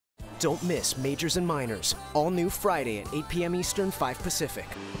Don't miss Majors and Minors, all new Friday at 8 p.m. Eastern, 5 Pacific.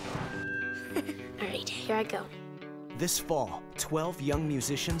 All right, here I go. This fall, 12 young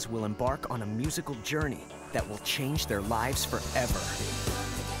musicians will embark on a musical journey that will change their lives forever.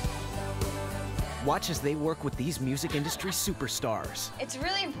 Watch as they work with these music industry superstars. It's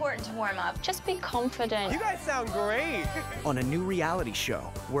really important to warm up. Just be confident. You guys sound great. On a new reality show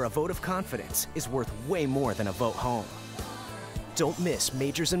where a vote of confidence is worth way more than a vote home. Don't miss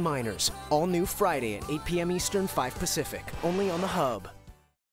Majors and Minors, all new Friday at 8 p.m. Eastern, 5 Pacific, only on the Hub.